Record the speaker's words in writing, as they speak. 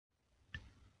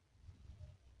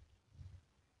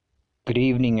Good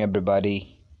evening,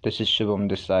 everybody. This is Shivam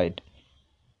this side.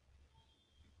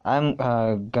 I'm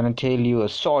gonna tell you a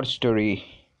short story.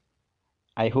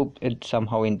 I hope it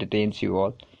somehow entertains you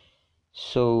all.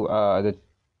 The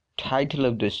title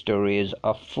of this story is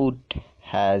A Foot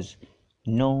Has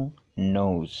No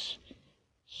Nose.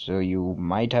 So, you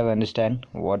might have understand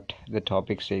what the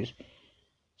topic says.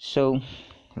 So,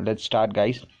 let's start,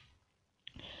 guys.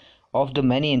 Of the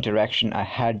many interaction I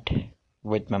had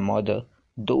with my mother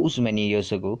those many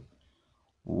years ago,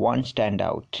 one stand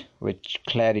out with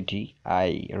clarity.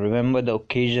 I remember the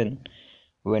occasion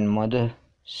when mother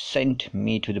sent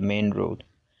me to the main road,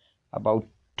 about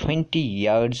 20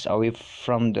 yards away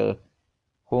from the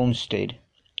homestead,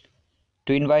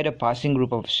 to invite a passing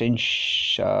group of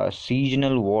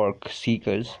seasonal work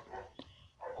seekers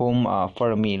home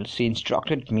for a meal. She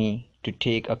instructed me to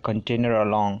take a container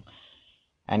along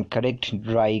and collect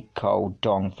dry cow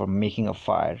dung for making a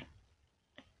fire.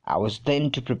 I was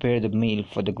then to prepare the meal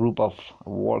for the group of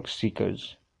work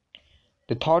seekers.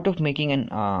 The thought of making an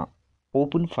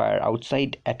open fire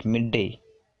outside at midday,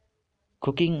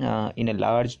 cooking in a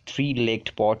large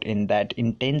three-legged pot in that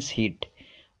intense heat,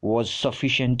 was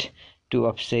sufficient to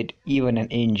upset even an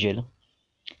angel.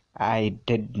 I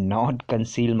did not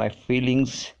conceal my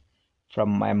feelings from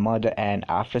my mother, and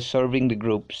after serving the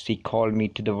group, she called me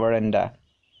to the veranda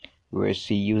where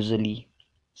she usually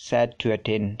sat to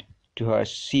attend to her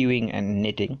sewing and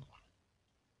knitting.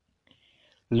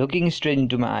 Looking straight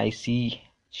into my eyes, she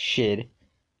said,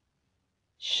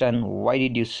 "Son, why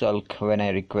did you sulk when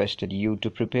I requested you to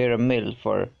prepare a meal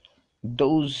for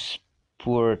those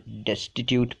poor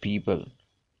destitute people?"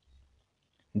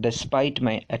 Despite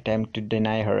my attempt to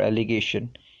deny her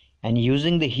allegation, and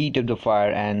using the heat of the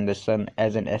fire and the sun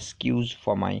as an excuse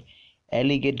for my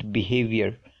elegant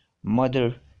behavior,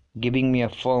 mother, giving me a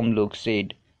firm look,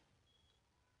 said,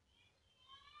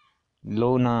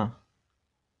 "Lona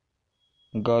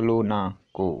Galona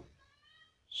ko."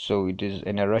 So it is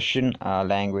in a Russian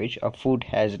language. A foot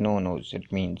has no nose.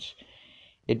 It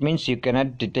means you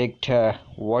cannot detect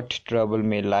what trouble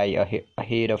may lie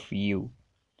ahead of you.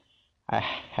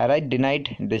 Had I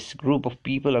denied this group of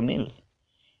people a meal,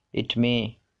 it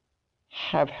may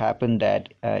have happened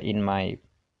that in my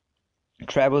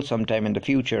travel sometime in the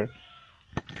future,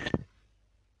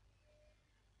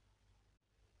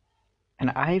 and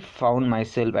I found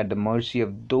myself at the mercy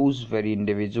of those very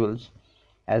individuals.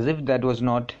 As if that was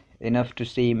not enough to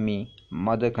save me,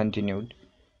 mother continued,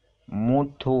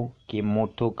 "Moto ke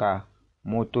moto ka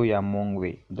moto ya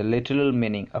mongwe." The literal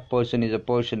meaning: a person is a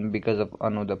person because of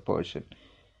another person.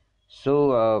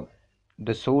 So,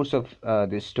 the source of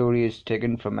this story is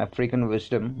taken from African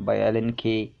Wisdom by Alan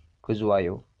K.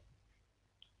 Kurzweil.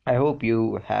 I hope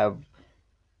you have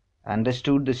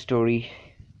understood the story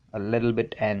a little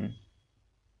bit and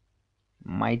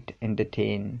might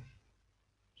entertain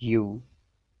you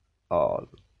all.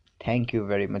 Thank you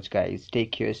very much, guys.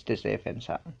 Take care, stay safe and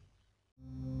sound.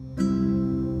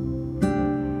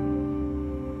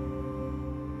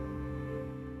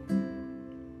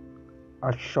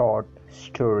 A short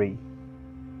story.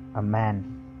 A man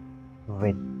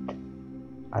with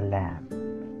a lamb.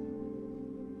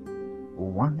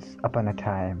 Once upon a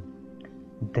time,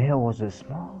 there was a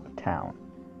small town.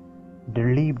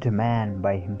 There lived a man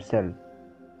by himself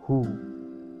who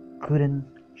couldn't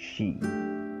see.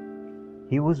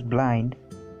 He was blind,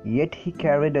 yet he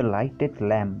carried a lighted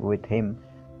lamp with him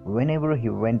whenever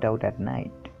he went out at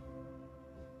night.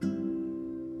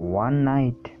 One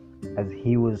night, as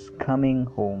he was coming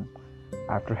home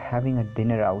after having a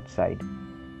dinner outside,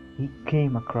 he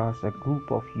came across a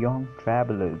group of young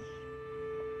travelers.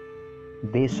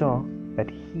 They saw that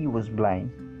he was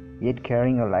blind, yet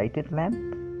carrying a lighted lamp.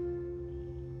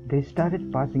 They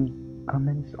started passing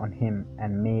comments on him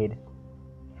and made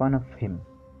fun of him.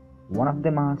 One of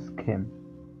them asked him,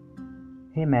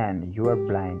 "Hey man, you are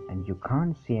blind and you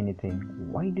can't see anything.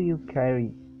 Why do you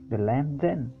carry the lamp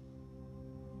then?"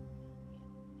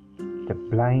 The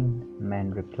blind man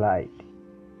replied,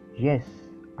 "Yes,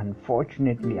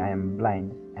 unfortunately I am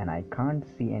blind and I can't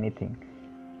see anything,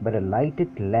 but a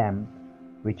lighted lamp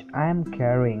which I am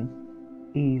carrying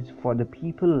is for the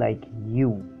people like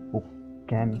you who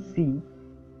can see.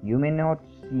 You may not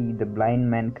see the blind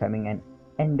man coming and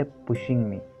end up pushing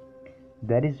me.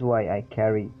 That is why I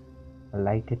carry a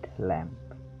lighted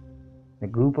lamp." The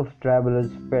group of travelers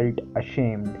felt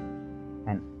ashamed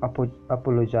and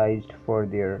apologized for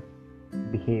their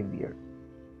behavior.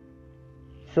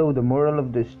 So, the moral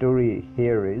of the story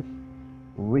here is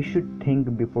we should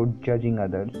think before judging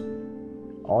others,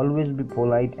 always be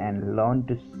polite, and learn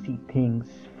to see things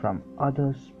from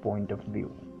others' point of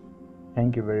view.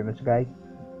 Thank you very much, guys.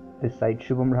 This side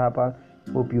Shubham Rahapal.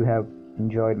 Hope you have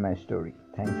enjoyed my story.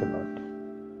 Thanks a lot.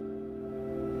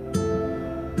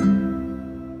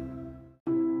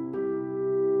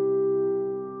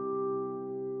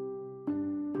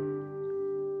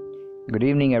 Good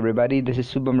evening, everybody. This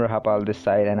is Shubham Rahapal this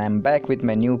side, and I'm back with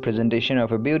my new presentation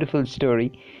of a beautiful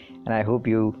story. And I hope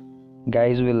you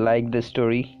guys will like the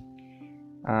story.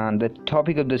 And the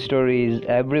topic of the story is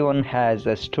everyone has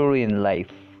a story in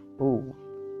life. Oh,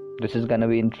 this is gonna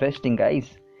be interesting,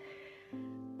 guys.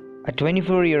 A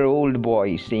 24-year-old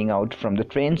boy seeing out from the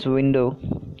train's window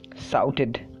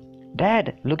shouted,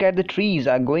 "Dad, look at the trees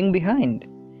are going behind."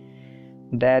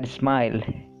 Dad smiled,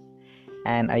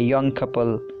 and a young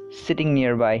couple sitting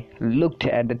nearby looked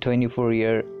at the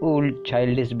 24-year-old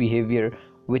childish behavior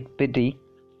with pity.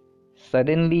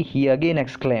 Suddenly he again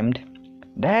exclaimed,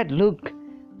 "Dad, look,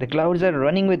 the clouds are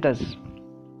running with us."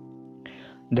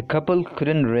 The couple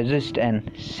couldn't resist and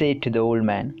said to the old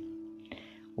man,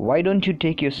 "Why don't you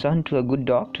take your son to a good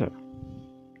doctor?"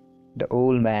 The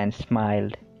old man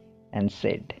smiled and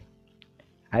said,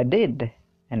 "I did,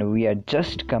 and we are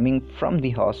just coming from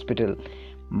the hospital.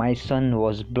 My son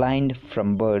was blind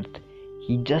from birth.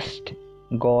 He just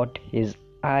got his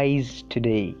eyes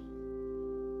today."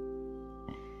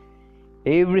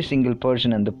 Every single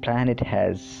person on the planet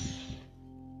has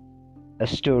a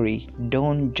story.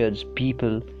 Don't judge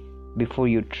people before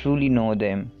you truly know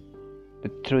them.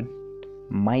 The truth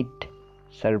might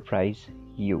surprise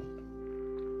you.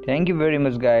 Thank you very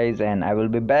much, guys, and I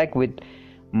will be back with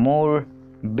more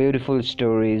beautiful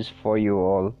stories for you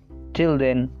all. Till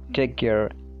then, take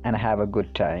care and have a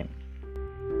good time.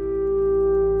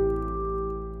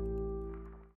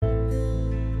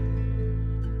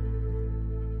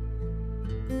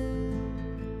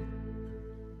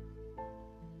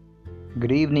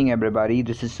 Good evening, everybody.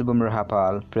 This is Shubham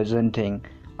Rahapal presenting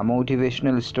a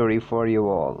motivational story for you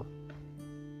all.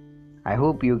 I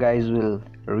hope you guys will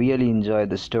really enjoy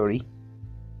the story.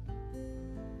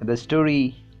 The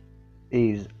story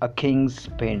is A King's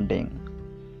Painting.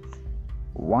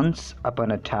 Once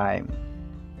upon a time,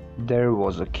 there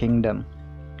was a kingdom.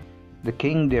 The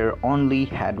king there only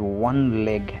had one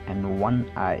leg and one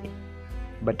eye,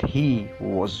 but he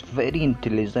was very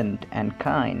intelligent and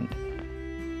kind.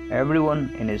 Everyone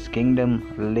in his kingdom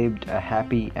lived a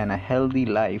happy and a healthy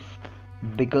life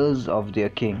because of their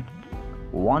king.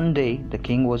 One day, the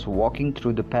king was walking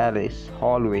through the palace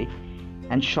hallway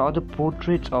and saw the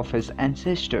portraits of his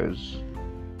ancestors.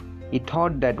 He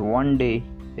thought that one day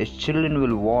his children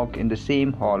will walk in the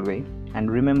same hallway and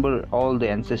remember all the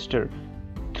ancestors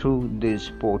through these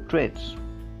portraits.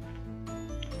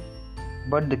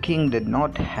 But the king did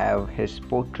not have his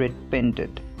portrait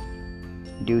painted.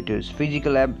 Due to his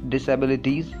physical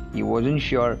disabilities, he wasn't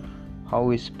sure how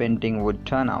his painting would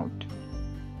turn out.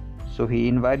 So he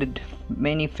invited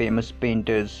many famous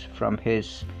painters from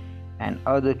his and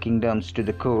other kingdoms to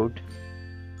the court.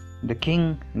 The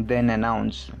king then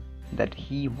announced that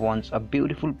he wants a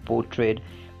beautiful portrait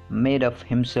made of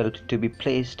himself to be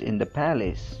placed in the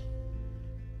palace.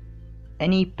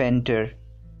 Any painter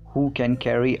who can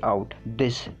carry out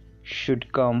this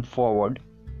should come forward.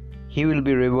 He will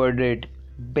be rewarded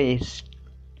based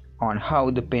on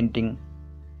how the painting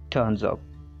turns out.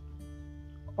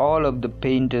 All of the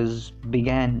painters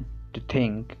began to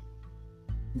think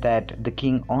that the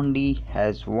king only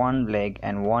has one leg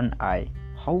and one eye.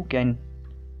 How can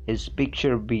his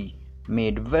picture be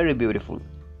made very beautiful?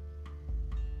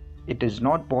 It is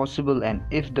not possible, and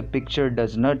if the picture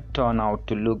does not turn out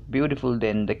to look beautiful,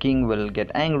 then the king will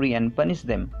get angry and punish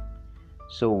them.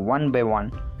 So one by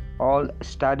one, all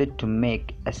started to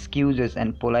make excuses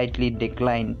and politely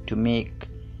declined to make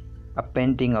a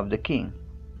painting of the king.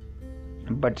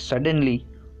 But suddenly,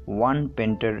 one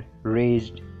painter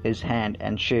raised his hand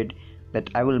and said that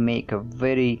I will make a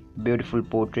very beautiful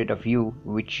portrait of you,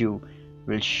 which you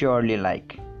will surely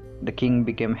like. The king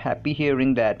became happy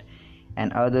hearing that,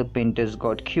 and other painters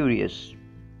got curious.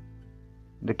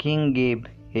 The king gave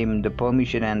him the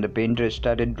permission, and the painter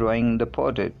started drawing the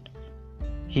portrait.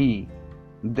 He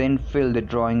then filled the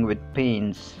drawing with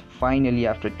paints. Finally,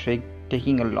 after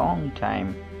taking a long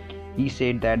time, he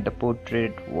said that the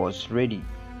portrait was ready.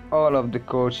 All of the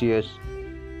courtiers,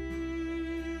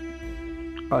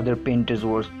 other painters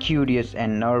were curious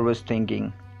and nervous,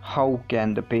 thinking, how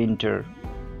can the painter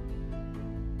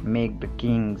make the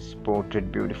king's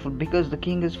portrait beautiful? Because the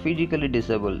king is physically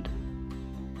disabled.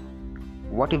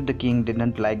 What if the king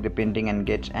didn't like the painting and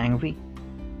gets angry?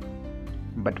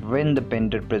 But when the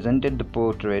painter presented the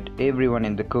portrait, everyone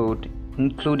in the court,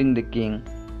 including the king,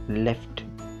 left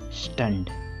stunned.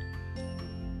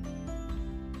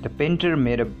 The painter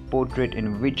made a portrait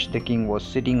in which the king was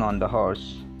sitting on the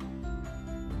horse.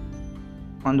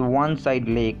 On the one side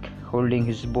lake, holding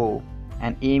his bow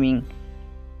and aiming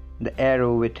the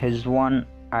arrow with his one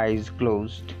eye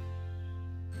closed.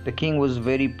 The king was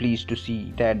very pleased to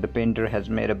see that the painter has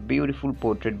made a beautiful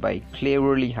portrait by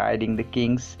cleverly hiding the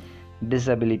king's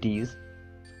disabilities.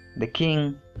 The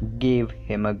king gave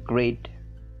him a great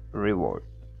reward.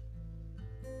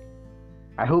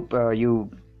 I hope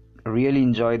you really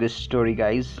enjoy this story,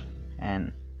 guys,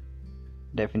 and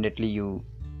definitely you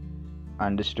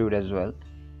understood as well.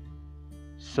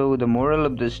 So the moral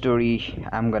of the story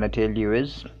I'm gonna tell you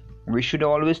is we should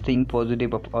always think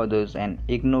positive of others and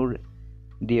ignore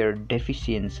their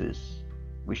deficiencies.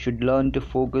 We should learn to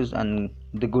focus on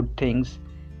the good things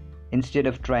instead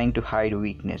of trying to hide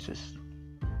weaknesses.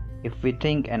 If we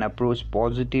think and approach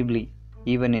positively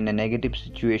even in a negative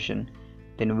situation,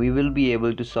 then we will be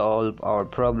able to solve our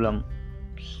problems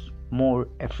more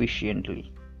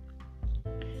efficiently.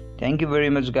 Thank you very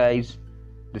much, guys.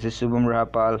 This is Subham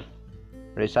Rahapal,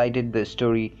 recited the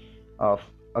story of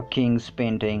a king's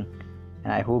painting,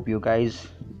 and I hope you guys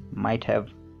might have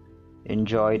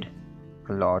enjoyed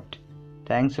a lot.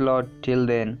 Thanks a lot. Till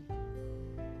then,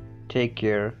 take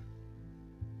care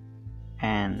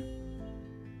and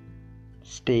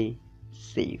stay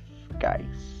safe, guys.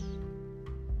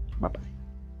 Bye bye.